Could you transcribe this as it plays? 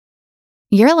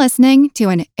You're listening to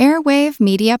an Airwave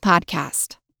Media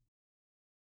Podcast.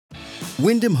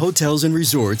 Wyndham Hotels and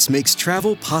Resorts makes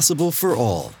travel possible for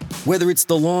all. Whether it's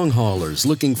the long haulers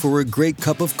looking for a great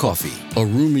cup of coffee, a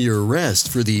roomier rest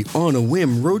for the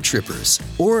on-a-whim road trippers,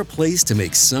 or a place to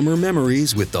make summer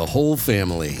memories with the whole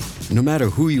family. No matter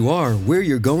who you are, where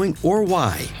you're going, or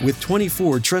why, with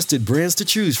 24 trusted brands to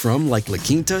choose from like La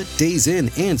Quinta, Days Inn,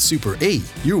 and Super 8,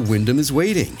 your Wyndham is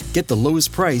waiting. Get the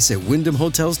lowest price at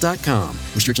WyndhamHotels.com.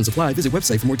 Restrictions apply. Visit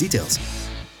website for more details.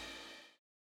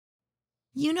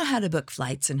 You know how to book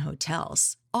flights and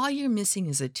hotels. All you're missing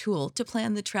is a tool to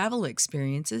plan the travel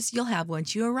experiences you'll have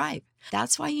once you arrive.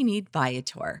 That's why you need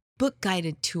Viator. Book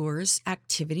guided tours,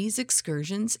 activities,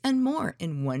 excursions, and more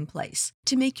in one place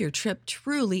to make your trip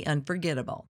truly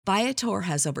unforgettable. Viator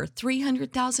has over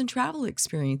 300,000 travel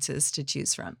experiences to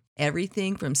choose from.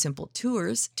 Everything from simple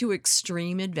tours to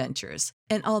extreme adventures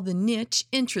and all the niche,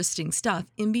 interesting stuff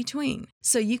in between.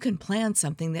 So you can plan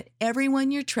something that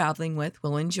everyone you're traveling with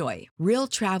will enjoy. Real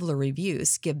traveler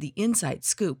reviews give the inside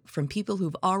scoop from people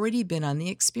who've already been on the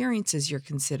experiences you're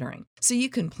considering. So you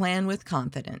can plan with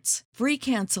confidence. Free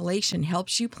cancellation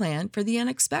helps you plan for the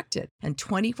unexpected. And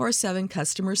 24/7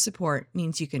 customer support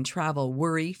means you can travel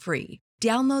worry-free.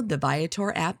 Download the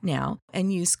Viator app now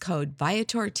and use code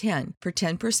Viator10 for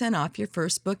 10% off your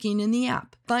first booking in the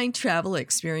app. Find travel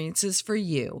experiences for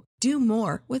you. Do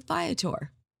more with Viator.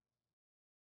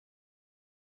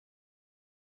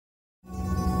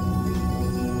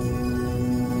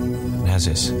 How's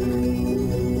this?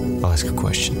 I'll ask a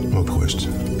question. What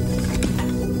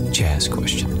question? Jazz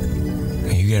question.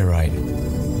 Now you get it right.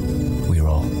 We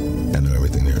roll. I know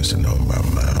everything there is to know about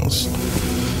Miles.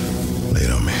 Lay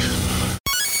it on me.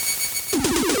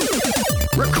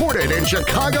 Recorded in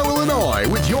Chicago, Illinois,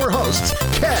 with your hosts,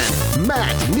 Ken,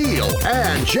 Matt, Neil,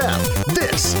 and Jeff.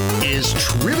 This is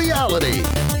Triviality.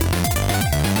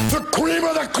 The cream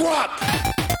of the crop!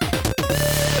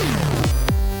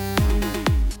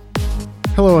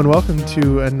 Hello and welcome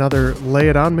to another Lay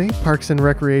It On Me Parks and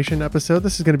Recreation episode.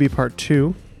 This is going to be part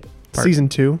 2. Season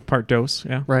 2. Part dose,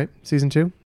 yeah. Right? Season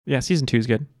 2? Yeah, season 2 is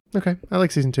good. Okay, I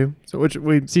like season 2. So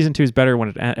season 2 is better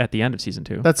when at the end of season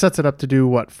 2. That sets it up to do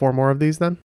what, 4 more of these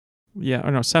then? Yeah,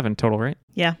 or no, 7 total, right?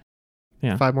 Yeah.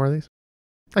 5 more of these?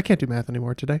 I can't do math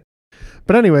anymore today.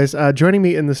 But anyways, joining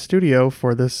me in the studio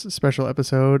for this special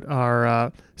episode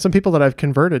are some people that I've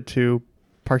converted to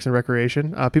Parks and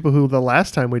Recreation. People who the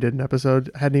last time we did an episode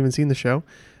hadn't even seen the show.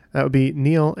 That would be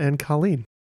Neil and Colleen.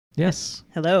 Yes.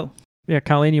 Hello. Yeah,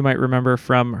 Colleen, you might remember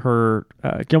from her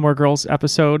Gilmore Girls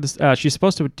episodes. She's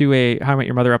supposed to do a How I Met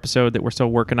Your Mother episode that we're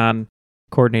still working on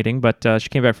coordinating, but she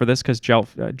came back for this because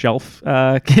Jeff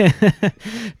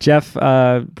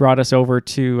brought us over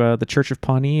to the Church of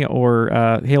Pawnee or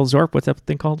Hale Zorp. What's that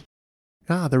thing called?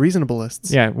 The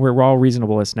Reasonableists. Yeah, we're all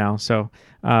Reasonableists now. So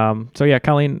yeah,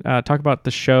 Colleen, talk about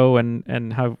the show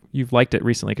and how you've liked it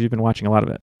recently because you've been watching a lot of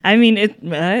it. I mean,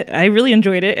 I really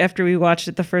enjoyed it after we watched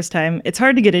it the first time. It's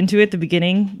hard to get into it at the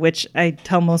beginning, which I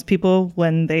tell most people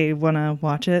when they want to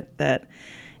watch it, that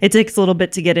it takes a little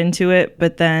bit to get into it,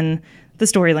 but then the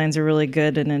storylines are really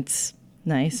good and it's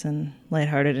nice and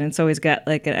lighthearted, and it's always got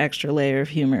like an extra layer of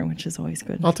humor, which is always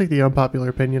good. I'll take the unpopular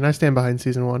opinion. I stand behind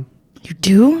season 1. You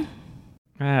do?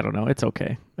 I don't know. It's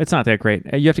okay. It's not that great.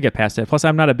 You have to get past it. Plus,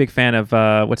 I'm not a big fan of,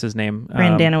 what's his name?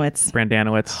 Brandanowitz.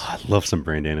 Brandanowitz. I love some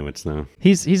Brandanowitz, though.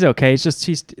 He's okay. It's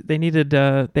just, they needed,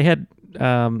 they had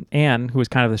Anne, who was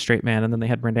kind of the straight man, and then they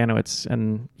had Brandanowitz,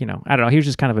 and, I don't know. He was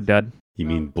just kind of a dud. You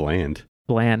mean bland?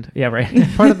 Bland. Yeah, right.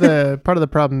 Part of the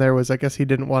problem there was I guess he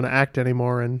didn't want to act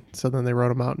anymore, and so then they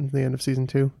wrote him out in the end of season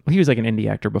 2. Well, he was like an indie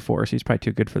actor before, so he's probably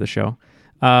too good for the show.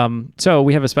 So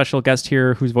we have a special guest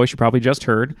here whose voice you probably just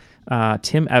heard,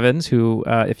 Tim Evans, who,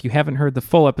 if you haven't heard the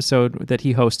full episode that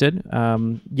he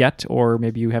hosted yet, or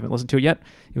maybe you haven't listened to it yet,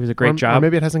 it was a great job. Or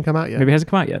maybe it hasn't come out yet.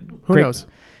 Who knows?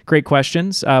 Great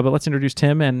questions. But let's introduce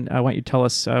Tim, and why don't you tell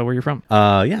us where you're from?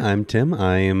 Yeah, I'm Tim.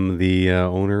 I am the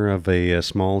owner of a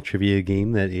small trivia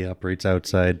game that operates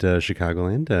outside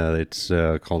Chicagoland. It's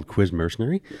called Quiz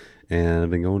Mercenary, and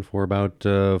I've been going for about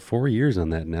 4 years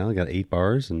on that now. I got 8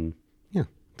 bars, and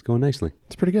it's going nicely.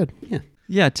 It's pretty good. Yeah.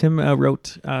 Yeah, Tim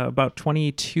wrote about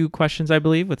 22 questions, I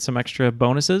believe, with some extra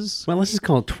bonuses. Well, let's just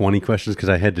call it 20 questions because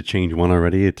I had to change one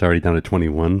already. It's already down to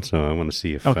 21, so I want to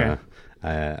see if I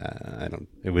don't.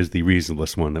 It was the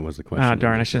reasonableness one that was the question. Ah,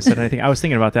 darn! I shouldn't have said anything. I was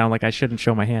thinking about that. I'm like, I shouldn't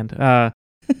show my hand.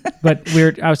 But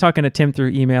I was talking to Tim through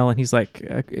email, and he's like,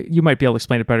 you might be able to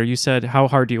explain it better. You said, how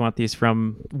hard do you want these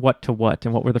from what to what?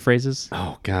 And what were the phrases?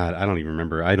 Oh, God, I don't even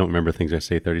remember. I don't remember things I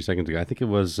say 30 seconds ago. I think it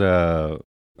was...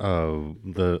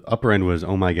 the upper end was,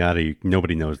 oh my God,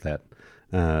 nobody knows that.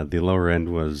 The lower end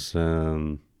was,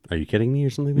 are you kidding me or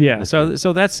something? Yeah,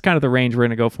 so that's kind of the range we're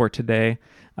going to go for today.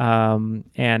 And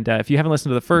if you haven't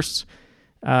listened to the first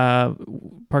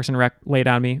Parks and Rec Laid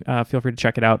on Me, feel free to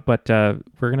check it out. But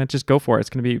we're going to just go for it. It's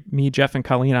going to be me, Jeff, and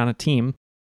Colleen on a team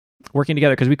working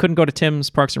together because we couldn't go to Tim's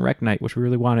Parks and Rec night, which we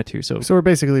really wanted to. So we're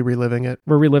basically reliving it.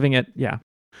 We're reliving it, yeah.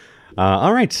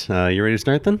 All right, you ready to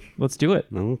start then? Let's do it.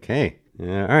 Okay. All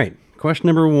right. Question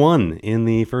number 1 in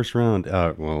the first round.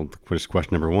 Question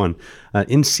number 1.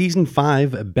 In season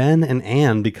 5, Ben and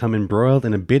Anne become embroiled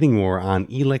in a bidding war on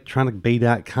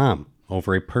electronicbay.com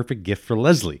over a perfect gift for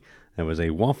Leslie. That was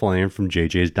a waffle iron from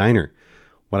JJ's Diner.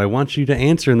 What I want you to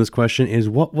answer in this question is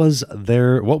what were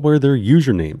their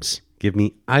usernames? Give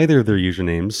me either of their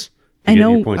usernames. I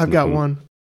know. I've got one.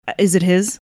 Is it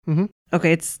his? Mm-hmm.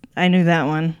 Okay, I knew that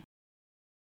one.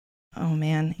 Oh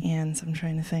man, Anne's. I'm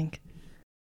trying to think.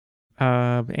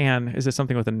 Anne, is it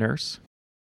something with a nurse?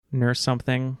 Nurse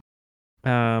something? We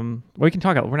can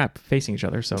talk out. We're not facing each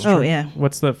other, so. Oh, yeah.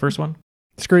 What's the first one?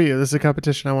 Screw you. This is a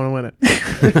competition. I want to win it.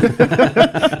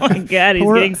 Oh my God, he's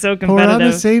getting so competitive. We're on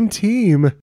the same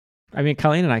team. I mean,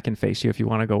 Colleen and I can face you if you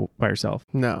want to go by yourself.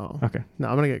 No. Okay. No,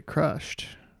 I'm going to get crushed.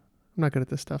 I'm not good at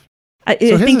this stuff. I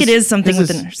think it is something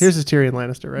with a nurse. Here's a Tyrion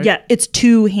Lannister, right? Yeah, it's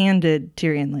two-handed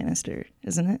Tyrion Lannister,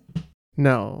 isn't it?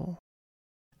 No.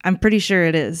 I'm pretty sure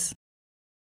it is.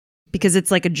 Because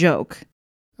it's like a joke.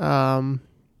 Well,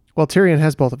 Tyrion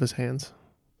has both of his hands.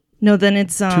 No, then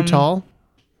it's... Too tall?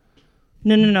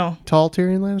 No. Tall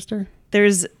Tyrion Lannister?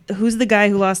 Who's the guy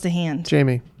who lost a hand?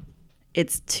 Jaime.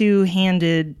 It's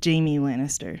two-handed Jaime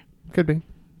Lannister. Could be.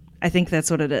 I think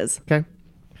that's what it is. Okay.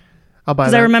 I'll buy that.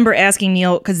 Because I remember asking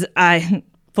Neil, because I,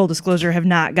 full disclosure, have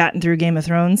not gotten through Game of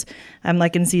Thrones. I'm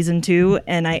like in season 2,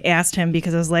 and I asked him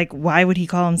because I was like, why would he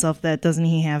call himself that? Doesn't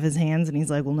he have his hands? And he's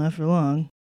like, well, not for long.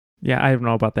 Yeah, I don't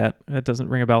know about that. That doesn't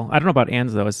ring a bell. I don't know about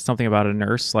Anne's, though. Is it something about a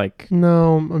nurse?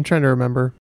 No, I'm trying to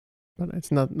remember. But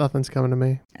nothing's coming to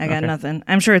me. I got nothing.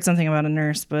 I'm sure it's something about a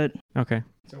nurse, but... Okay.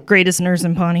 Greatest nurse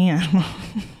in Pawnee? I don't know.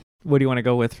 What do you want to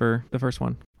go with for the first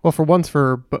one? Well, for one's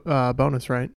for bonus,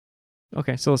 right?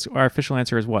 Okay, so our official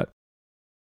answer is what?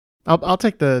 I'll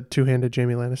take the two-handed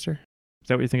Jaime Lannister. Is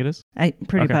that what you think it is? I'm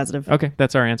pretty positive. Okay,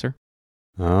 that's our answer.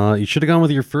 You should have gone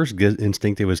with your first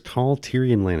instinct. It was tall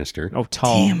Tyrion Lannister. Oh,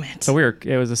 tall. Damn it. So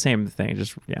it was the same thing.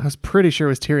 I was pretty sure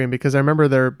it was Tyrion because I remember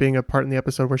there being a part in the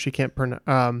episode where she can't pronounce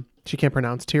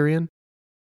Tyrion.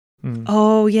 Mm.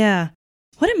 Oh, yeah.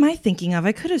 What am I thinking of?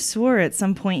 I could have swore at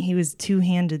some point he was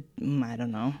two-handed. I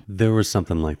don't know. There was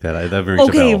something like that. That rings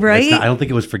a bell. Right? I don't think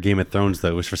it was for Game of Thrones, though.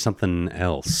 It was for something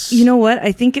else. You know what?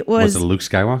 I think it was... Was it a Luke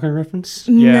Skywalker reference?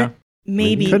 Yeah.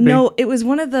 Maybe. No, it was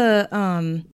one of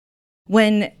the...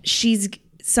 when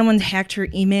someone hacked her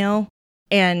email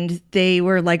and they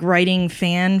were like writing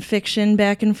fan fiction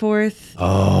back and forth.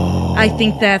 Oh. I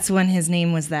think that's when his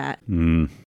name was that.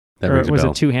 That or rings a was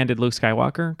bell. it two-handed Luke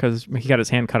Skywalker? Because he got his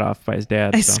hand cut off by his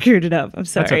dad. I screwed it up. I'm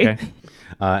sorry. That's okay.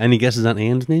 Any guesses on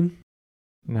Anne's name?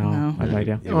 No. I have no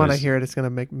idea. When I hear it, it's going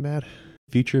to make me mad.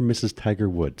 Future Mrs. Tiger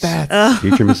Woods. That's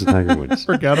Future Mrs. Tiger Woods.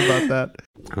 Forgot about that.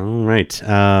 All right.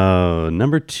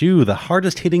 Number 2. The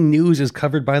hardest hitting news is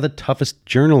covered by the toughest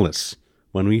journalists.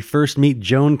 When we first meet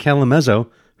Joan Calamezzo,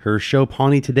 her show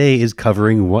Pawnee Today is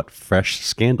covering what fresh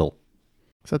scandal?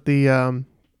 Is that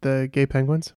the gay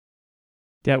penguins?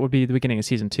 That would be the beginning of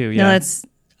season 2. Yeah. No, that's...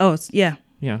 Oh, yeah.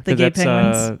 Yeah. The gay that's,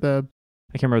 penguins.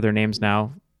 I can't remember their names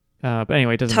now. But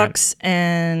anyway, it doesn't matter. Tux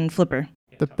and Flipper.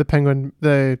 The penguin...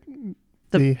 The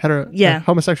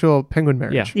homosexual penguin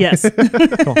marriage. Yeah. Yes.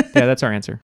 Cool. Yeah, that's our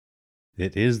answer.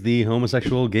 It is the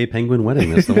homosexual gay penguin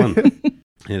wedding. That's the one.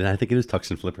 And I think it is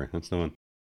Tux and Flipper. That's the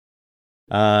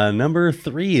one. Number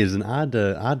 3 is an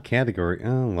odd category.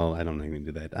 Oh, well, I don't know how to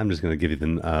do that. I'm just going to give you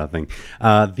the thing.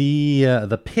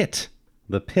 The Pit.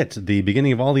 The Pit, the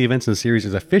beginning of all the events in the series,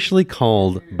 is officially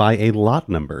called by a lot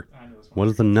number. What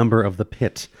is the number of the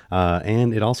Pit?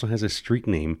 And it also has a street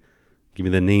name. Give me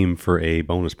the name for a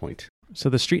bonus point. So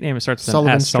the street name starts with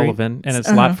Sullivan S. Street. Sullivan, and it's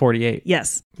Lot 48.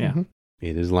 Yes. Yeah. Mm-hmm.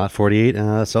 It is Lot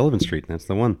 48, Sullivan Street. That's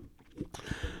the one.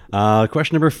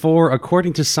 Question number 4.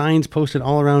 According to signs posted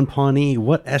all around Pawnee,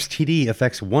 what STD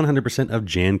affects 100% of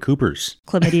Jan Coopers?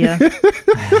 Chlamydia.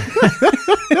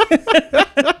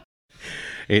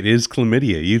 It is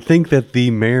chlamydia. You'd think that the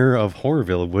mayor of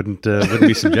Horrorville wouldn't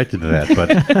be subjected to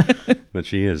that, but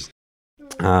she is.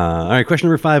 All right, question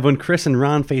number 5. When Chris and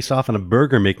Ron face off in a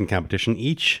burger making competition,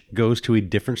 each goes to a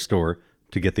different store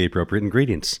to get the appropriate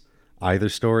ingredients. Either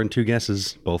store and 2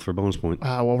 guesses, both for bonus point.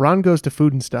 Well, Ron goes to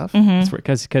Food and Stuff. Mm-hmm.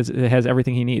 Because it has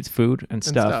everything he needs, food and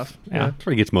stuff. Yeah. That's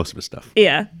where he gets most of his stuff.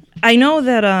 Yeah. I know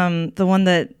that the one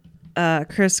that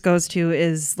Chris goes to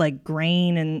is like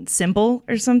Grain and Simple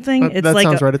or something. That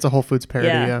sounds right. It's a Whole Foods parody.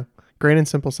 Yeah. Grain and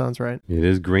Simple sounds right. It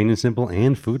is Grain and Simple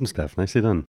and food and stuff. Nicely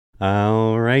done.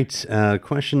 All right.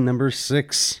 Question number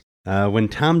 6. When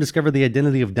Tom discovered the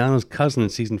identity of Donna's cousin in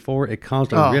season 4, it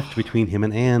caused a rift between him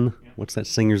and Anne. What's that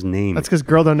singer's name? That's because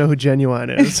Girl Don't Know Who Genuine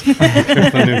Is. Girl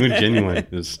Don't Know Who Genuine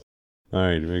Is. All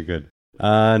right, very good.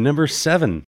 Number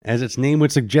 7. As its name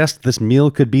would suggest, this meal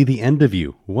could be the end of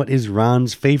you. What is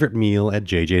Ron's favorite meal at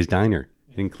JJ's Diner?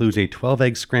 It includes a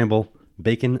 12-egg scramble,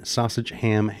 bacon, sausage,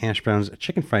 ham, hash browns, a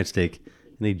chicken fried steak,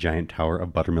 and a giant tower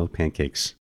of buttermilk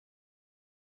pancakes.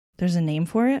 There's a name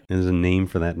for it? There's a name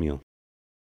for that meal.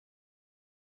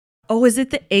 Oh, is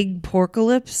it the egg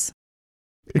porcalypse?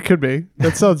 It could be.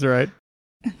 That sounds right.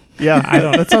 Yeah,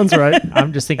 that sounds right.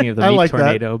 I'm just thinking of the meat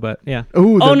tornado, but yeah.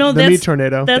 Ooh, the meat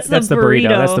tornado. That's the burrito.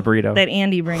 That's the burrito that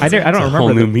Andy brings. I don't remember. A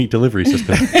whole new meat delivery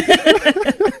system.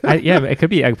 It could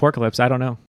be egg porcalypse. I don't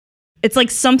know. It's like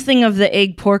something of the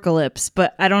egg porcalypse,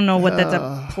 but I don't know what that's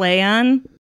a play on.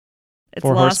 It's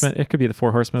Four lost. Horsemen. It could be the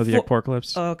Four Horsemen of the Egg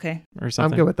Porcalypse. Oh, okay. Or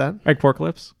something. I'm good with that. Egg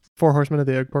Porcalypse. 4 Horsemen of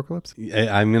the Egg Porcalypse.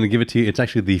 I'm going to give it to you. It's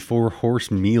actually the 4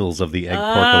 horse meals of the Egg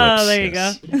Porcalypse. Oh, there you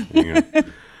go. There you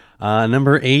go.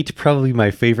 Number 8, probably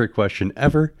my favorite question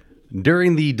ever.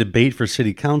 During the debate for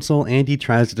city council, Andy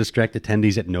tries to distract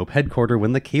attendees at Nope headquarters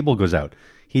when the cable goes out.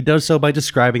 He does so by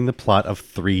describing the plot of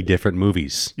 3 different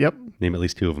movies. Yep. Name at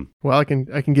least 2 of them. Well, I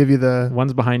can give you the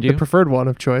ones behind you. The preferred one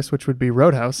of choice, which would be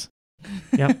Roadhouse.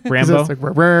 Yep, Rambo. It's like,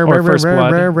 or First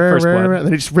Blood. First Blood. And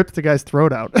then he just ripped the guy's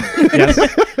throat out. Yes.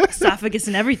 Esophagus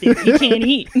and everything. You can't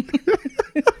eat.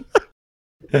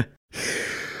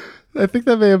 I think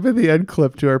that may have been the end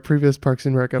clip to our previous Parks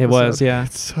and Rec episode. It was, yeah.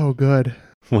 It's so good.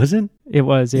 Was it? It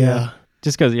was, yeah.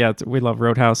 Just because, we love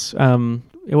Roadhouse.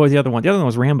 It was the other one. The other one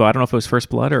was Rambo. I don't know if it was First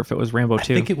Blood or if it was Rambo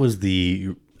 2. I think it was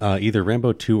the either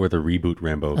Rambo 2 or the reboot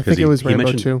Rambo. I think it was Rambo 2.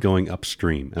 He mentioned going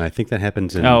upstream, and I think that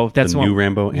happens in that's the new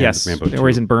Rambo and Rambo 2. Or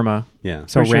he's in Burma. Yeah.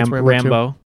 So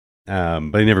Rambo.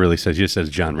 But he never really says. He just says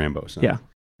John Rambo. So. Yeah.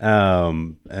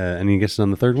 Any guesses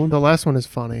on the third one? The last one is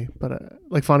funny,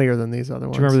 but funnier than these other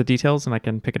ones. Do you remember the details? And I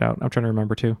can pick it out. I'm trying to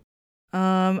remember too.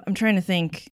 I'm trying to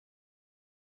think.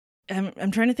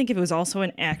 I'm trying to think if it was also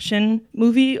an action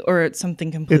movie or it's something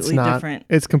completely different.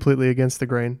 It's completely against the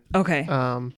grain. Okay.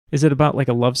 Is it about like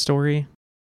a love story?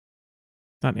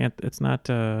 It's not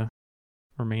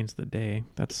Remains the Day.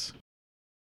 That's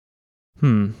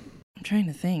I'm trying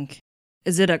to think.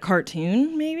 Is it a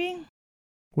cartoon maybe?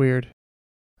 Weird.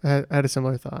 I had a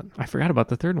similar thought. I forgot about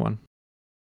the third one.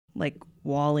 Like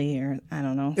WALL-E or I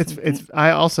don't know. It's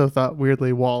I also thought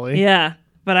weirdly WALL-E. Yeah.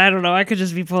 But I don't know. I could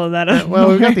just be pulling that up. Well,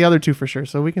 we've got the other 2 for sure,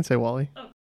 so we can say WALL-E.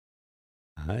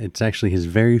 It's actually his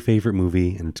very favorite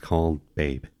movie, and it's called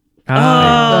Babe.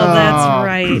 Oh, that's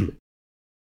right.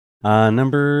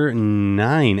 Number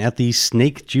 9, at the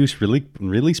Snake Juice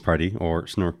release party, or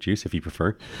Snork Juice if you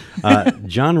prefer,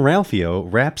 John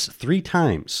Ralphio raps 3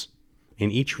 times. In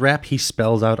each rap, he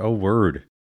spells out a word.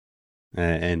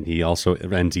 And he also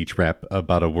ends each rap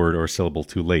about a word or syllable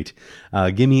too late.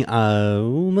 Give me,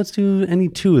 let's do any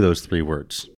 2 of those 3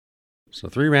 words. So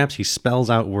 3 raps, he spells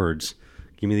out words.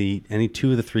 Give me any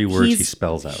 2 of the 3 words he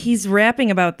spells out. He's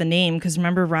rapping about the name, because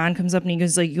remember Ron comes up and he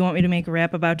goes like, you want me to make a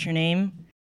rap about your name?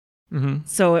 Mm-hmm.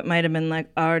 So it might have been like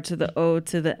R to the O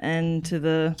to the N to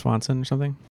the... Swanson or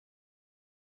something?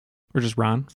 Or just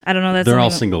Ron? I don't know. They're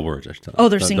all single words, I should tell you. Oh,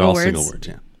 they're single words? They're all single words,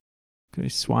 yeah. Could be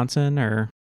Swanson or...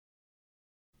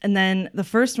 And then the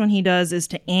first one he does is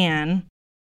to Anne.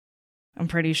 I'm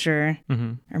pretty sure.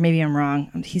 Mm-hmm. Or maybe I'm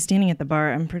wrong. He's standing at the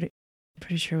bar. I'm pretty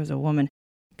sure it was a woman.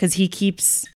 Because he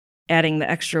keeps adding the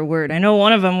extra word. I know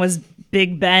one of them was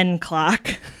Big Ben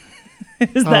clock.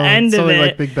 Is the end of it.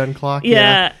 Like Big Ben clock.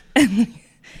 Yeah.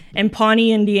 And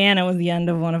Pawnee, Indiana was the end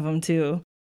of one of them too.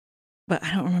 But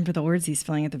I don't remember the words he's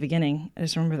filling at the beginning. I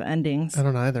just remember the endings. I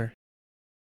don't either.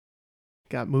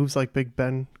 Got moves like Big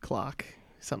Ben clock.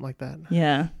 Something like that.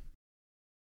 Yeah.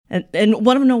 And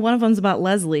one of them's about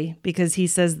Leslie, because he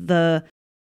says the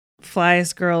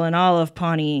flyest girl in all of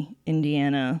Pawnee,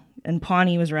 Indiana. And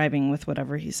Pawnee was rhyming with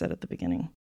whatever he said at the beginning.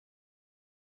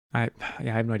 I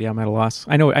have no idea. I'm at a loss.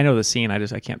 I know the scene. I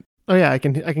can't. Oh yeah, I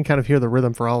can kind of hear the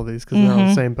rhythm for all of these because they're all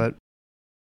the same. But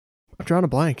I'm drawing a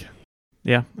blank.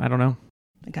 Yeah, I don't know.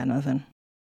 I got nothing.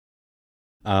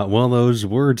 Well, those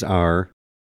words are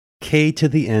K to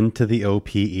the N to the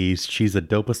OPEs. She's the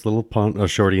dopest little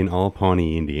shorty in all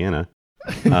Pawnee, Indiana.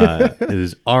 It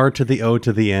is R to the O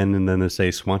to the N, and then they say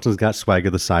Swanson's got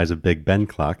swagger the size of Big Ben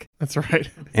clock. That's right.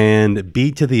 And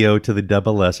B to the O to the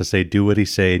double S. I say do what he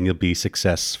say, and you'll be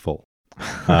successful.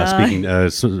 Rapping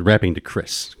to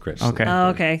Chris. Okay. Oh,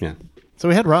 okay. Yeah. So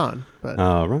we had Ron, but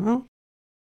Ron.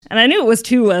 And I knew it was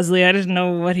two Leslie. I didn't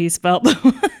know what he spelled.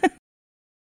 All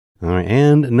right,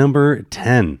 and number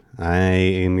 10. I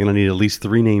am going to need at least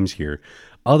 3 names here.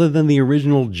 Other than the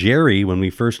original Jerry, when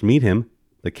we first meet him,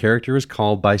 the character is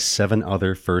called by 7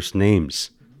 other first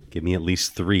names. Give me at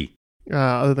least 3.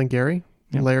 other than Gary,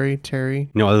 Larry,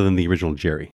 Terry. No, other than the original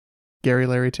Jerry. Gary,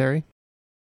 Larry, Terry.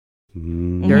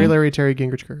 Mm. Gary, Larry, Terry,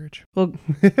 Gingrich, Courage. Well,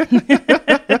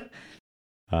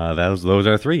 those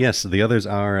are 3. Yes, the others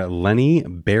are Lenny,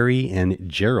 Barry, and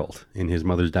Gerald in his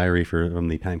mother's diary from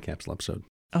the time capsule episode.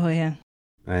 oh, yeah.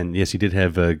 And yes, he did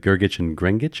have Gurgich and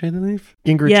Grengich, I believe.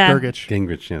 Gingrich, Yeah. Gurgich.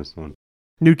 Gingrich, yes, the one.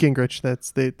 Newt Gingrich.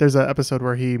 There's an episode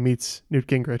where he meets Newt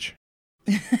Gingrich.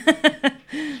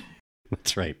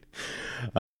 That's right.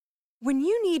 When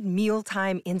you need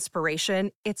mealtime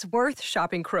inspiration, it's worth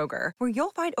shopping Kroger, where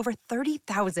you'll find over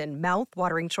 30,000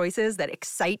 mouth-watering choices that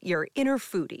excite your inner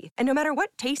foodie. And no matter what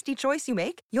tasty choice you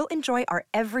make, you'll enjoy our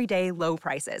everyday low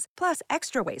prices, plus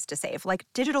extra ways to save, like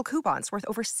digital coupons worth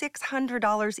over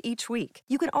 $600 each week.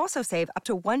 You can also save up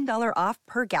to $1 off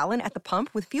per gallon at the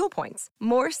pump with fuel points.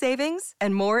 More savings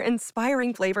and more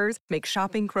inspiring flavors make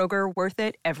shopping Kroger worth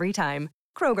it every time.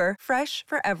 Kroger, fresh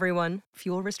for everyone.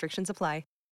 Fuel restrictions apply.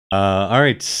 All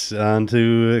right, on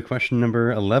to question number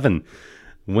 11.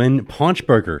 When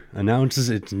Paunchburger announces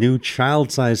its new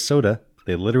child-sized soda,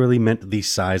 they literally meant the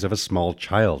size of a small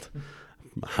child.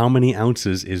 How many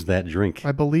ounces is that drink?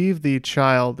 I believe the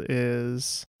child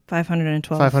is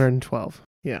 512. 512.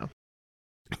 Yeah.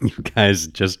 You guys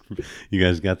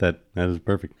got that. That is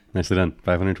perfect. Nicely done.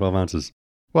 512 ounces.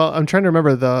 Well, I'm trying to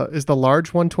remember is the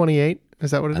large 128? Is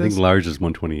that what it is? I think large is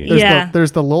 128.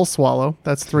 There's the Lil Swallow.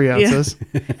 That's 3 ounces.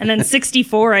 Yeah. And then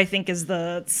 64, I think, is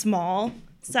the small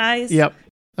size. Yep.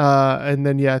 And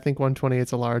then, I think 128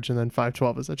 is a large, and then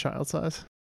 512 is a child size.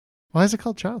 Why is it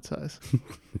called child size?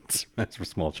 That's for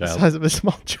small child. The size of a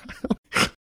small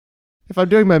child. If I'm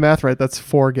doing my math right, that's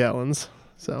 4 gallons.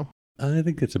 So I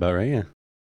think that's about right, yeah.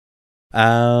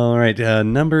 All right,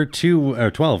 number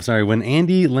 12. Sorry, when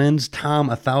Andy lends Tom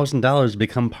 $1,000 to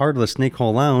become part of the Snake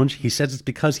Hole Lounge, he says it's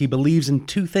because he believes in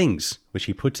 2 things, which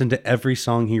he puts into every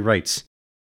song he writes.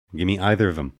 Give me either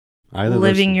of them.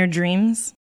 Living your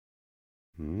dreams.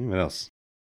 What else?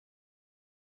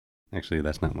 Actually,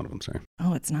 that's not one of them. Sorry.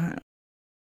 Oh, it's not.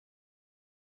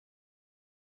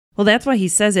 Well, that's why he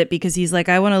says it, because he's like,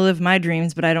 I want to live my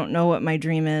dreams, but I don't know what my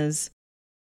dream is.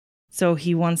 So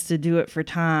he wants to do it for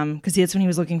Tom, because that's when he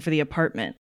was looking for the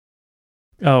apartment.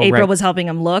 Oh, April right. was helping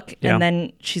him look, Yeah. and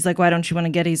then she's like, why don't you want to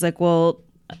get it? He's like, well,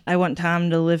 I want Tom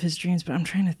to live his dreams, but I'm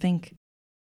trying to think.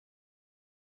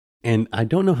 And I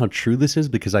don't know how true this is,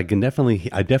 because I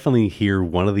definitely hear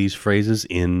one of these phrases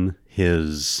in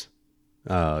his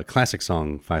classic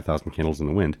song, 5,000 Candles in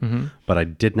the Wind, but I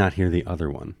did not hear the other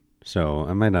one. So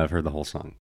I might not have heard the whole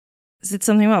song. Is it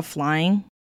something about flying?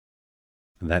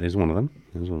 That is one of them.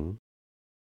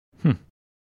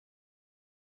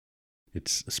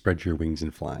 It's spread your wings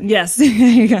and fly. Yes. There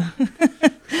you go.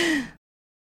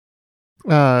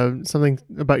 Something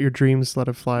about your dreams, let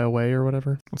it fly away or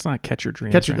whatever. It's not Catch Your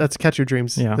Dreams. That's Catch Your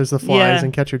Dreams. Yeah. There's the flies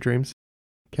and Catch Your Dreams.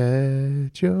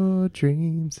 Catch your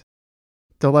dreams.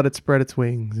 Don't let it spread its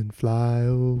wings and fly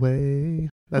away.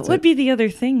 What would be the other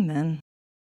thing then?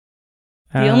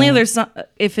 The only other song,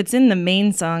 if it's in the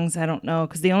main songs, I don't know,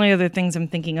 because the only other things I'm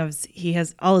thinking of is he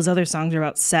has all his other songs are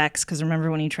about sex. Because remember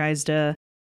when he tries to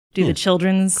do the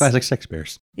children's classic Sex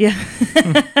Bears? Yeah,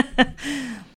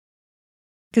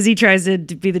 because he tries to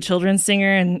be the children's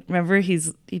singer, and remember he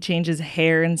changes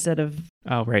hair instead of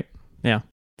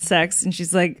sex, and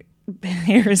she's like,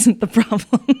 hair isn't the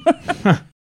problem.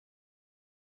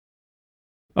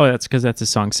 Oh, that's because that's his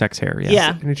song "Sex Hair." Yes.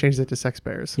 Yeah, and he changed it to Sex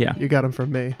Bears. Yeah, you got him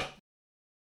from me.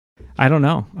 I don't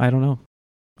know.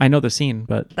 I know the scene,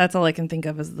 but that's all I can think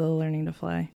of is the learning to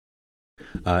fly.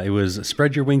 It was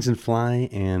Spread Your Wings and Fly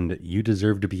and You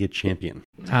Deserve to Be a Champion.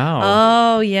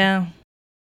 Oh, yeah.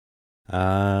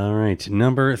 All right.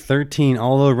 Number 13.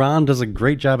 Although Ron does a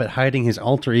great job at hiding his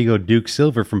alter ego Duke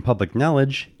Silver from public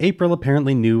knowledge, April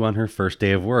apparently knew on her first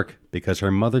day of work because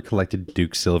her mother collected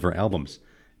Duke Silver albums.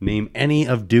 Name any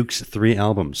of Duke's 3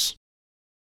 albums.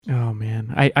 Oh,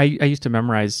 man. I used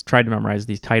to tried to memorize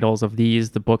these titles of the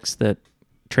books that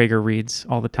Traeger reads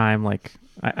all the time. Like,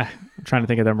 I'm trying to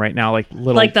think of them right now. Like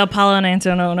the Apollo and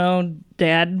Antonono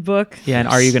dad book. Yeah, and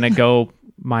Are You Gonna Go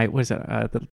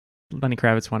the Lenny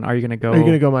Kravitz one. Are You Gonna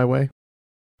Go My Way?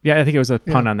 Yeah, I think it was a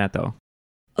pun on that, though.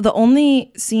 The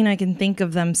only scene I can think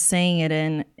of them saying it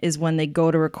in is when they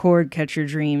go to record Catch Your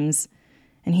Dreams,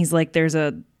 and he's like, there's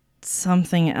a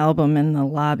something album in the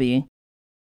lobby.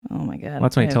 Oh my God. Well,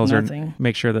 that's when he I tells her, have nothing.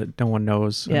 make sure that no one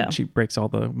knows. Yeah. She breaks all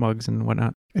the mugs and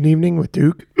whatnot. An Evening with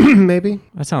Duke, maybe?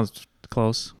 That sounds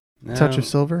close. A Touch of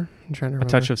Silver? I'm trying to remember.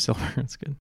 A Touch of Silver. That's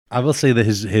good. I will say that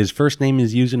his first name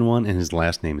is used in one and his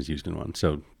last name is used in one.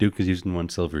 So Duke is used in one,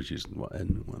 Silver is used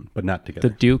in one, but not together.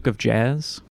 The Duke of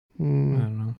Jazz? I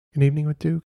don't know. An Evening with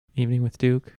Duke? Evening with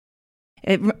Duke?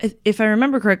 If I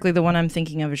remember correctly, the one I'm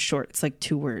thinking of is short. It's like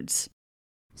 2 words.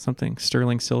 Something.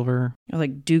 Sterling Silver. Or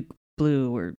like Duke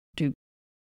Blue or Duke.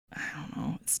 I don't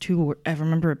know. It's 2 words. I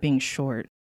remember it being short.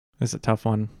 It's a tough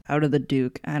one. Out of the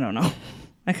Duke. I don't know.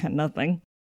 I got nothing.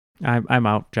 I'm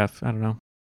out, Jeff. I don't know.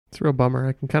 It's a real bummer.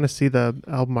 I can kind of see the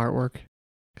album artwork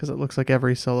because it looks like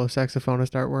every solo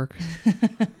saxophonist artwork.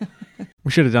 We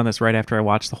should have done this right after I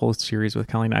watched the whole series with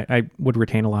Colleen. I would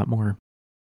retain a lot more.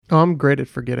 Oh, I'm great at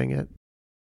forgetting it.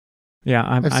 Yeah,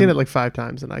 I've seen it like 5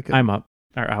 times and I could. I'm up.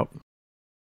 Or out.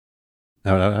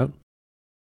 Out.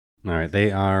 All right.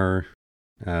 They are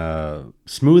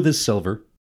Smooth as Silver,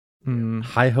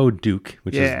 Hi-Ho Duke,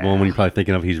 which is the one when you're probably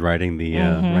thinking of. He's writing the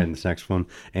writing the saxophone,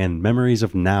 and Memories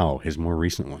of Now, his more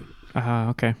recent one.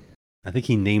 Okay. I think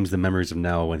he names the Memories of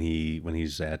Now when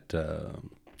he's at the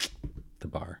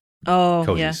bar. Oh,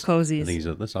 Cozy's. yeah, Cozy's. I think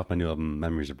he's that's off my new album,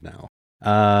 Memories of Now.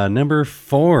 Number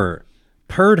 4.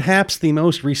 Perhaps the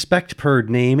most respect-purred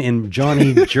name in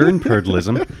Johnny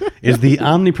Jernpurdlism is the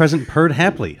omnipresent Perd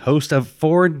Hapley, host of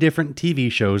 4 different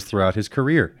TV shows throughout his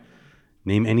career.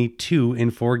 Name any 2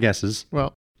 in 4 guesses.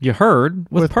 Well, you heard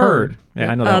with Perd.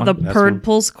 Yeah, I know that The one. Perd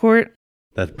Pulse Court.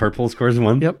 That Perd Pulse Court is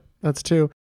 1? Yep, that's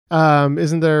 2.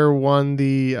 Isn't there one,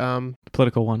 the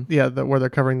political one? Yeah, where they're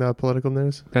covering the political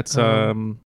news? That's oh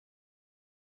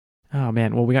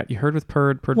man, well we got You Heard with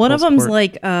Perd One Pulse of them's Court.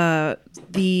 like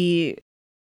the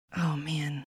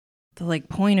like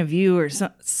point of view or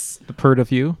something. The Perd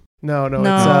of You? No,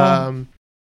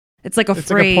 it's like a it's phrase.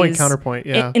 like a point counterpoint,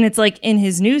 yeah. And it's like in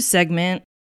his news segment.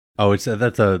 Oh,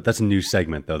 that's a new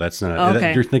segment though. That's not. Oh,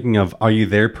 okay. You're thinking of Are You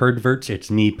There, Perdverts? It's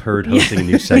me, Perd, hosting a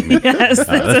new segment. Yes,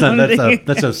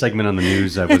 that's a segment on the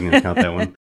news. I wasn't going to count that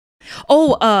one.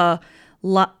 Oh,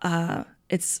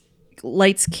 it's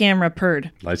Lights, Camera,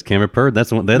 Perd. Lights, Camera, Perd. That's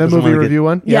the one. The movie review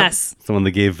one. Yep. Yes, it's the one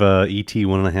that gave E.T.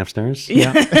 1.5 stars.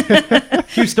 Yeah.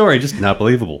 True story, just not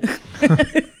believable.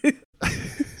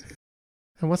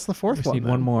 And what's the 4th one? Need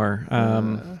one more.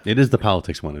 It is the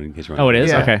politics one. In case you're oh, it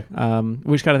is? Yeah. Okay.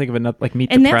 We just got to think of another, like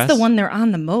Meet and the that's Press. the one they're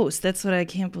on the most. That's what I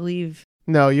can't believe.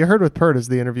 No, You Heard with Perd is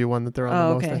the interview one that they're on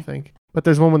the most, okay. I think. But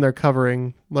there's one when they're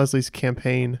covering Leslie's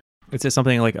campaign. Is it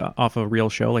something like off a real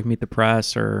show, like Meet the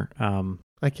Press, or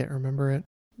I can't remember it.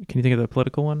 Can you think of the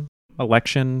political one?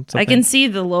 Election? Something? I can see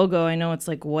the logo. I know it's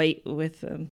like white with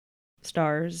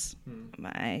stars.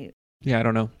 Yeah, I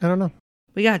don't know. I don't know.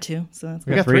 We got 2, so that's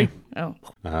We got 3. Oh.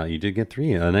 You did get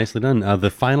 3. Nicely done. The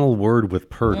Final Word with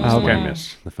Perd. Oh, okay.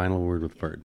 Miss. The Final Word with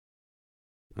Perd.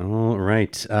 All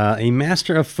right. A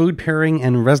master of food pairing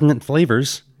and resonant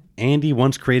flavors, Andy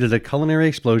once created a culinary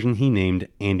explosion he named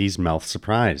Andy's Mouth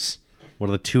Surprise. What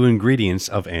are the 2 ingredients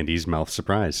of Andy's Mouth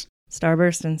Surprise?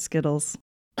 Starburst and Skittles.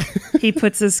 He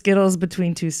puts his Skittles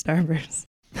between 2 Starbursts.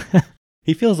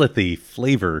 He feels like the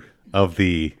flavor of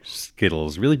the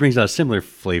Skittles really brings out a similar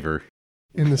flavor.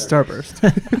 In the Starburst.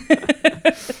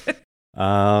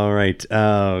 All right.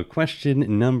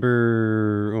 Question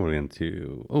number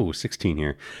 16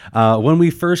 here. When we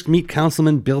first meet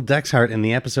Councilman Bill Dexhart in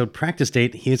the episode Practice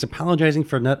Date, he is apologizing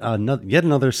for yet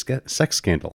another sex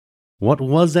scandal. What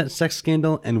was that sex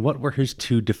scandal, and what were his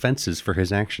 2 defenses for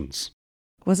his actions?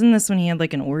 Wasn't this when he had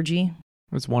like an orgy?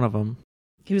 It was one of them.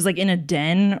 He was like in a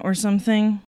den or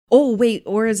something. Oh, wait.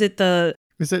 Or is it the...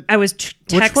 Is it? I was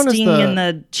texting in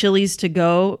the Chili's to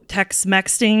go,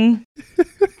 text-mexting. Do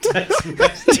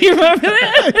you remember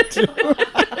that?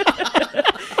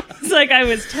 It's like I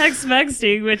was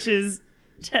text-mexting, which is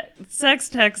sex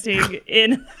texting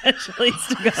in a Chili's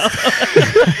to go.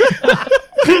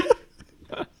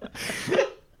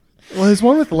 Well, his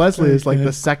one with Leslie is like the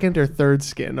 2nd or 3rd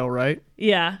scandal, right?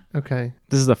 Yeah. Okay.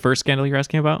 This is the first scandal you're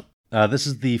asking about? This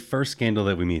is the first scandal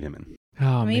that we meet him in.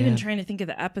 Oh, I'm man. even trying to think of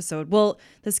the episode. Well,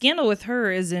 the scandal with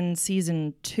her is in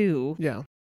season 2. Yeah.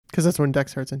 Because that's when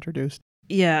Dexhart's introduced.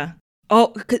 Yeah.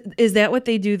 Oh, is that what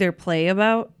they do their play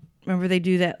about? Remember they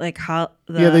do that like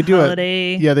they do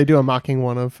holiday? They do a mocking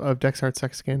one of Dexhart's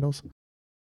sex scandals.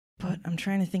 But I'm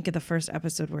trying to think of the first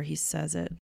episode where he says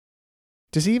it.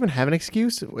 Does he even have an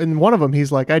excuse? In one of them,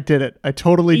 he's like, I did it. I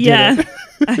totally did it.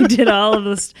 I did all of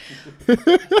this.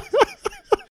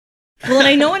 Well, and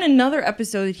I know in another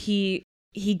episode, he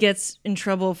gets in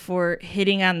trouble for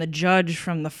hitting on the judge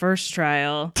from the first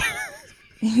trial.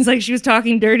 He's like, she was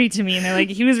talking dirty to me. And they're like,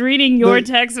 he was reading your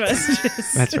text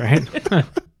messages. That's right.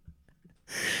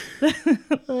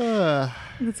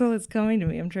 That's all that's coming to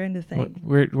me. I'm trying to think.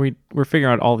 We're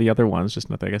figuring out all the other ones, just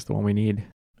not, I guess, the one we need.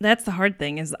 That's the hard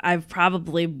thing is I've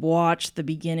probably watched the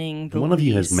beginning. One of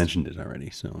you has mentioned it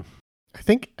already, so. I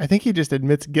think he just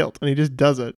admits guilt and he just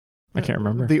does it. I can't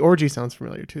remember. The orgy sounds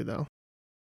familiar too, though.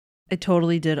 I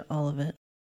totally did all of it.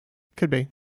 Could be.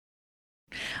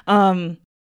 Yeah,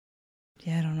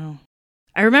 I don't know.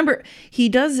 I remember he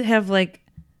does have like,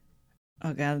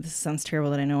 oh god, this sounds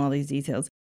terrible that I know all these details.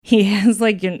 He has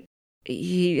like,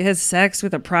 he has sex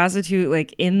with a prostitute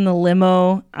like in the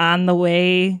limo on the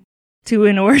way to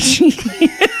an orgy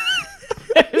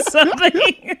or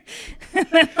something. And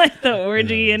then like the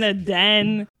orgy in a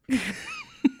den.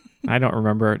 I don't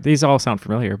remember. These all sound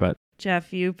familiar, but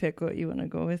Jeff, you pick what you want to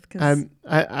go with. Cause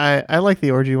I like the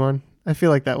orgy one. I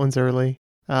feel like that one's early.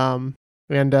 And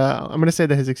I'm going to say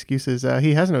that his excuse is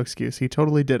he has no excuse. He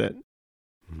totally did it.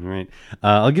 All right.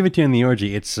 I'll give it to you in the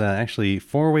orgy. It's actually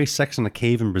 4-way sex in a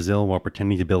cave in Brazil while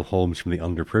pretending to build homes from the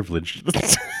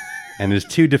underprivileged. And his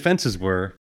 2 defenses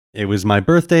were, it was my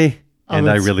birthday and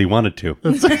I really wanted to.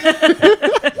 It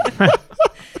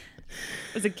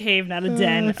was a cave, not a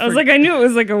den. I was like, I knew it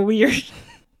was like a weird.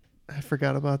 I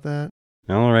forgot about that.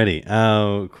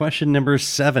 Alrighty. Question number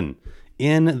 7.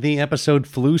 In the episode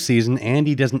Flu Season,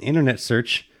 Andy does an internet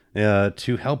search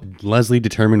to help Leslie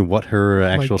determine what her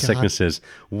actual sickness is.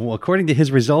 Well, according to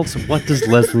his results, what does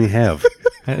Leslie have?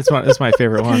 It's my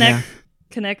favorite one.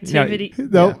 Connectivity.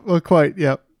 No, well, quite.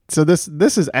 Yep. So this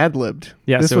is ad-libbed.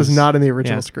 Yeah, this was not in the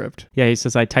original script. Yeah, he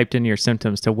says, I typed in your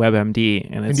symptoms to WebMD,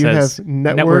 and it you says have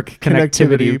network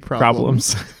connectivity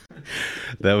problems.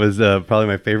 That was probably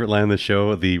my favorite line on the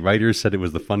show. The writers said it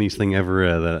was the funniest thing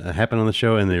ever that happened on the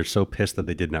show, and they're so pissed that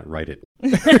they did not write it.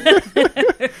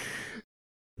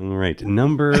 All right,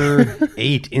 number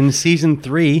 8. In season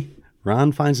 3,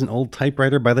 Ron finds an old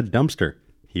typewriter by the dumpster.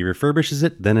 He refurbishes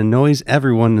it, then annoys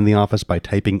everyone in the office by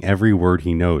typing every word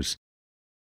he knows.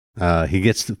 He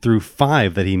gets through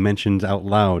 5 that he mentions out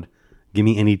loud. Give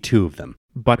me any 2 of them.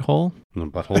 Butthole.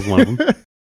 Butthole's one of them.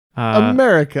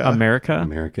 America.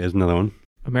 America is another one.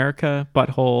 America,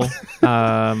 butthole.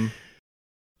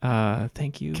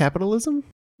 Thank you. Capitalism?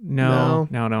 No.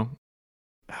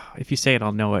 If you say it,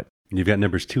 I'll know it. You've got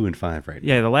numbers 2 and 5, right?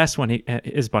 Yeah, the last one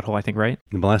is butthole, I think, right?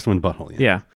 The last one, butthole.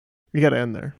 Yeah. You got to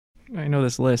end there. I know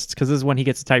this list because this is when he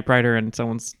gets a typewriter and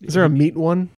someone's. Is there a meat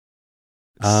one?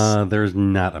 There's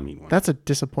not a meat one. That's a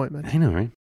disappointment. I know,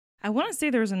 right? I want to say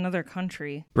there was another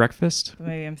country. Breakfast?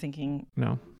 Maybe I'm thinking.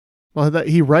 No. Well,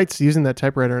 he writes using that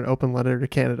typewriter an open letter to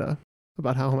Canada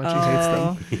about how much he hates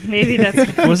them. Maybe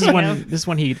that's. Well, this is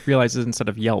when he realizes instead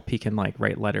of Yelp, he can like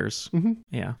write letters. Mm-hmm.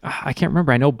 Yeah. I can't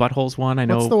remember. I know butthole's one. I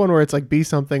know. What's the one where it's like be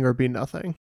something or be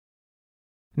nothing?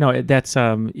 No, that's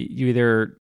you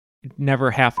either never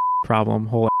half problem,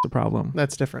 whole a problem.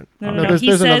 That's different. No. There's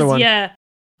he says, another one. Yeah.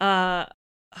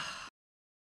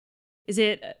 Is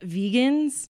it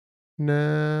vegans?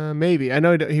 Nah, maybe. I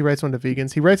know he writes one to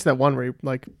vegans. He writes that one where he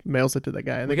like mails it to the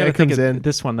guy, and the guy comes in.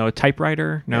 This one though, a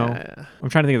typewriter. No, yeah. I'm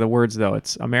trying to think of the words though.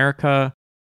 It's America.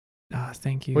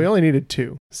 Thank you. We only needed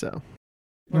 2, so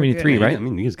we need 3, right? I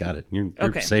mean, you guys got it. You're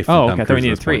okay. Safe. Oh, okay. I thought we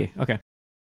needed 3. Okay.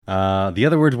 The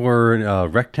other words were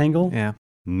rectangle, yeah,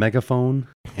 megaphone,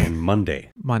 and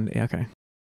Monday. Monday. Okay.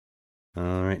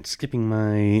 All right. Skipping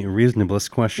my reasonablest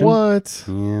question. What?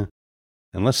 Yeah.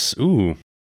 Unless, All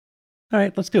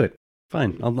right, let's do it.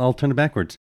 Fine, I'll turn it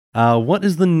backwards. What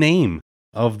is the name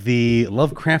of the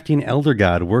Lovecraftian elder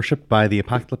god worshipped by the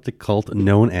apocalyptic cult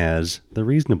known as the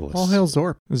Reasonablists? All hail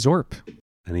Zorp. Zorp.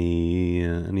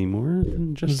 Any more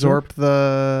than just Zorp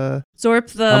the...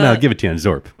 I'll give it to you on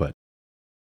Zorp, but...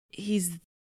 He's...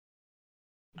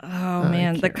 Oh,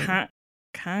 man. The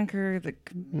Conquer...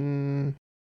 the...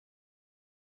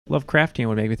 Lovecraftian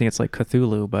would make me think it's like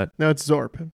Cthulhu, but... No, it's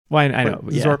Zorp. Well, I know.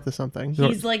 Yeah. Zorp the something.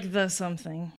 He's like the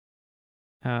something.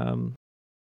 Zorp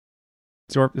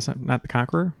is not the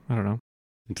Conqueror? I don't know.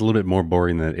 It's a little bit more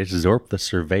boring than that. It's Zorp the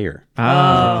Surveyor.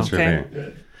 Oh, okay.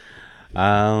 Surveyor.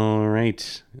 All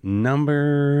right.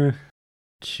 Number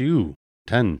 2,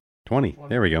 10, 20.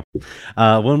 There we go.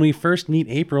 When we first meet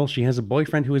April, she has a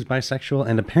boyfriend who is bisexual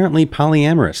and apparently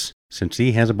polyamorous, since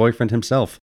he has a boyfriend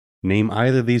himself. Name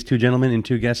either of these 2 gentlemen in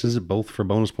 2 guesses, both for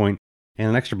bonus point, and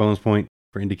an extra bonus point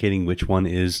for indicating which one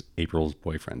is April's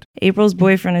boyfriend. April's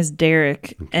boyfriend is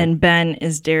Derek, and Ben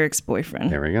is Derek's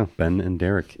boyfriend. There we go. Ben and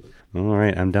Derek. All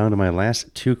right, I'm down to my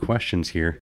last 2 questions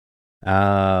here.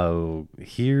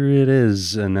 Here it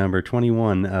is, number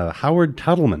 21. Howard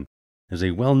Tuttleman is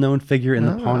a well-known figure in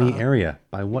the Pawnee area.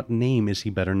 By what name is he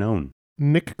better known?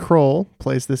 Nick Kroll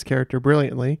plays this character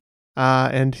brilliantly,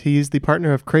 and he's the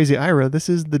partner of Crazy Ira. This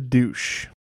is the Douche.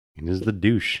 It is the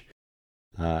Douche.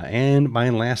 And my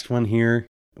last one here.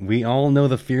 We all know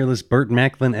the fearless Burt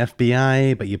Macklin,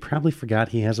 FBI, but you probably forgot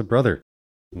he has a brother.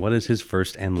 What is his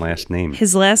first and last name?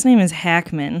 His last name is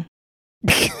Hackman.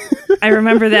 I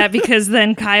remember that because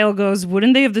then Kyle goes,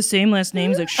 wouldn't they have the same last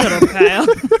names? Like, shut up, Kyle.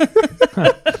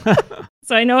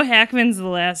 So I know Hackman's the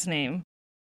last name.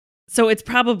 So it's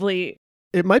probably...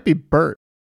 It might be Burt.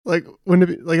 Like, wouldn't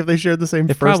it be, like if they shared the same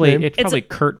first name? It's probably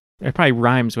Kurt. It probably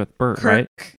rhymes with Burt, Kirk right?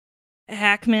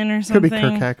 Hackman or something. Could be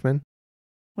Kirk Hackman.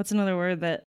 What's another word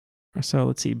that... So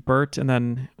let's see. Burt and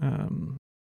then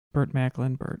Burt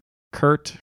Macklin,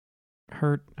 Kurt,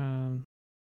 Hurt.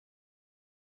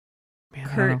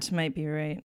 Kurt might be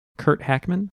right. Kurt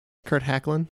Hackman? Kurt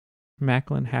Hacklin?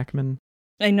 Macklin, Hackman.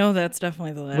 I know that's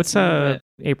definitely the last What's name.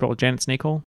 April? Janet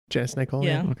Snakehole? Janet Snakehole,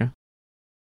 Yeah. Okay.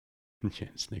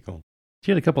 Janet Snakehole.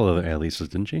 She had a couple other Alices,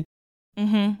 didn't she?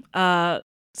 Mm-hmm.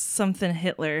 Something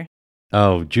Hitler.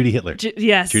 Oh, Judy Hitler.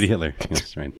 Yes. Judy Hitler.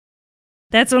 Yes, right.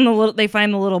 That's when they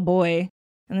find the little boy.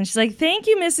 And then she's like, thank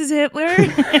you, Mrs. Hitler.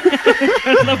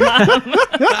 The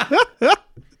mom.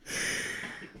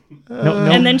 No.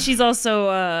 And then she's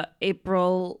also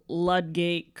April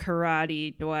Ludgate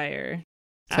Karate Dwyer.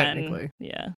 Technically.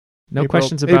 Yeah. No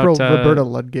questions about... April Roberta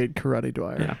Ludgate Karate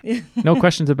Dwyer. Yeah. No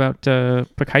questions about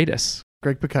Pachaitis.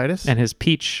 Greg Pachaitis? And his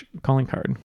Peach calling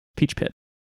card. Peach Pit.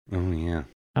 Oh, yeah.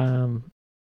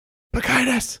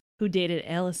 Pachaitis! Who dated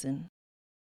Allison.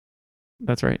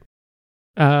 That's right.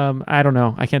 I don't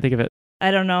know. I can't think of it.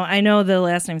 I don't know. I know the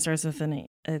last name starts with an...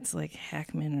 It's like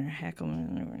Hackman or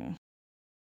Hackelman.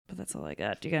 But that's all I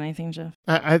got. Do you got anything, Jeff?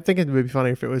 I think it would be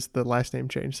funny if it was the last name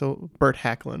change. So Burt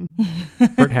Hacklin.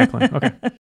 Burt Hacklin.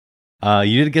 Okay.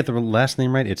 You did get the last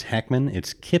name right. It's Hackman.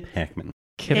 It's Kip Hackman.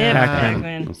 Kip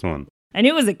Hackman. That's the one. I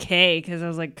knew it was a K because I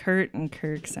was like Kurt and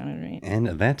Kirk sounded right. And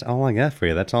that's all I got for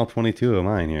you. That's all 22 of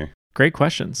mine here. Great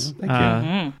questions. Thank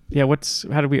you. Yeah,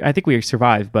 how did we... I think we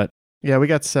survived, but... Yeah, we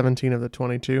got 17 of the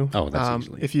 22. Oh, that's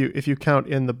easily. If you count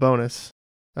in the bonus,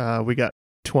 we got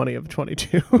 20 of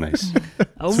 22. Nice.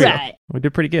 All right. We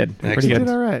did pretty good. Excellent. We did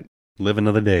all right. Live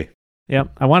another day.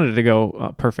 Yep. I wanted it to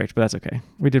go perfect, but that's okay.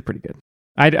 We did pretty good.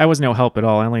 I was no help at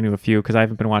all. I only knew a few because I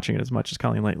haven't been watching it as much as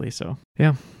Colleen lately. So,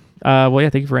 yeah. Well, yeah,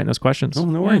 thank you for writing those questions. Oh,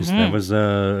 no worries. That was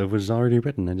it was already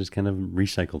written. I just kind of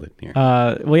recycled it here.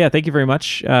 Well, yeah, thank you very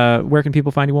much. Where can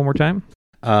people find you one more time?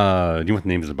 Do you want the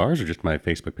names of the bars or just my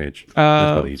Facebook page? That's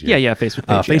probably easier. Yeah, Facebook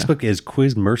page. Facebook is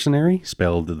Quiz Mercenary,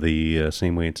 spelled the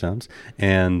same way it sounds.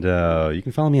 And you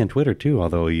can follow me on Twitter, too,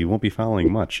 although you won't be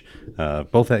following much.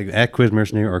 Both at Quiz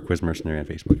Mercenary or Quiz Mercenary on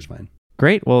Facebook is fine.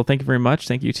 Great. Well, thank you very much.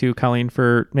 Thank you to Colleen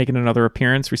for making another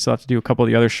appearance. We still have to do a couple of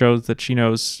the other shows that she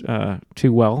knows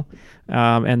too well.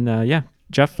 Yeah,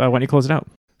 Jeff, why don't you close it out?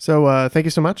 So thank you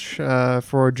so much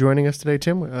for joining us today,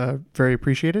 Tim. Very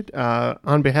appreciated.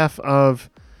 On behalf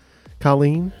of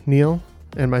Colleen, Neil,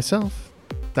 and myself,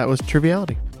 that was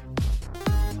Triviality.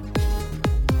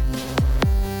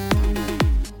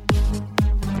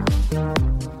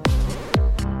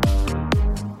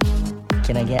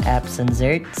 Can I get apps and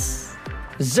zerts?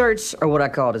 Zerts are what I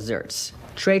call desserts.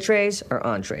 Trays are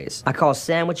entrees. I call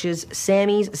sandwiches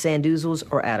Sammy's, Sandoozles,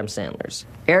 or Adam Sandler's.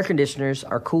 Air conditioners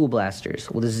are Cool Blasters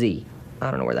with a Z.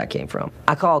 I don't know where that came from.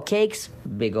 I call cakes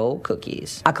big old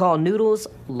cookies. I call noodles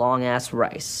long-ass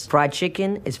rice. Fried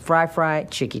chicken is fry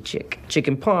chicky chick.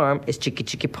 Chicken parm is chicky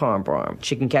parm parm.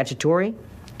 Chicken cacciatore,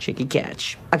 chicky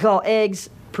catch. I call eggs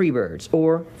pre-birds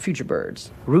or future birds.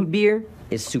 Root beer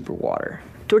is super water.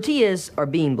 Tortillas are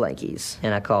bean blankies.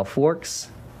 And I call forks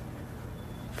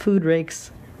food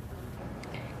rakes.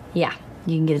 Yeah,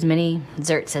 you can get as many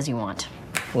zerts as you want.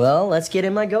 Well, let's get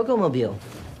in my Go-Go-Mobile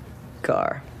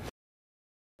car.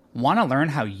 Want to learn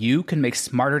how you can make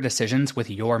smarter decisions with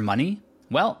your money?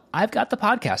 Well, I've got the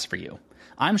podcast for you.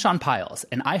 I'm Sean Piles,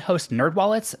 and I host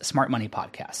NerdWallet's Smart Money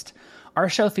Podcast. Our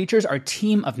show features our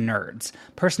team of nerds,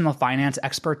 personal finance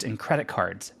experts in credit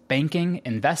cards, banking,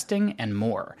 investing, and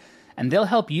more. And they'll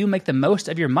help you make the most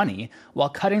of your money while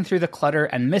cutting through the clutter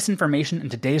and misinformation in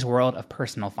today's world of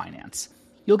personal finance.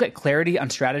 You'll get clarity on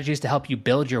strategies to help you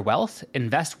build your wealth,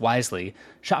 invest wisely,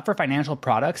 shop for financial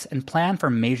products, and plan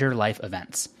for major life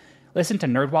events. Listen to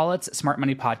NerdWallet's Smart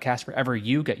Money Podcast wherever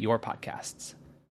you get your podcasts.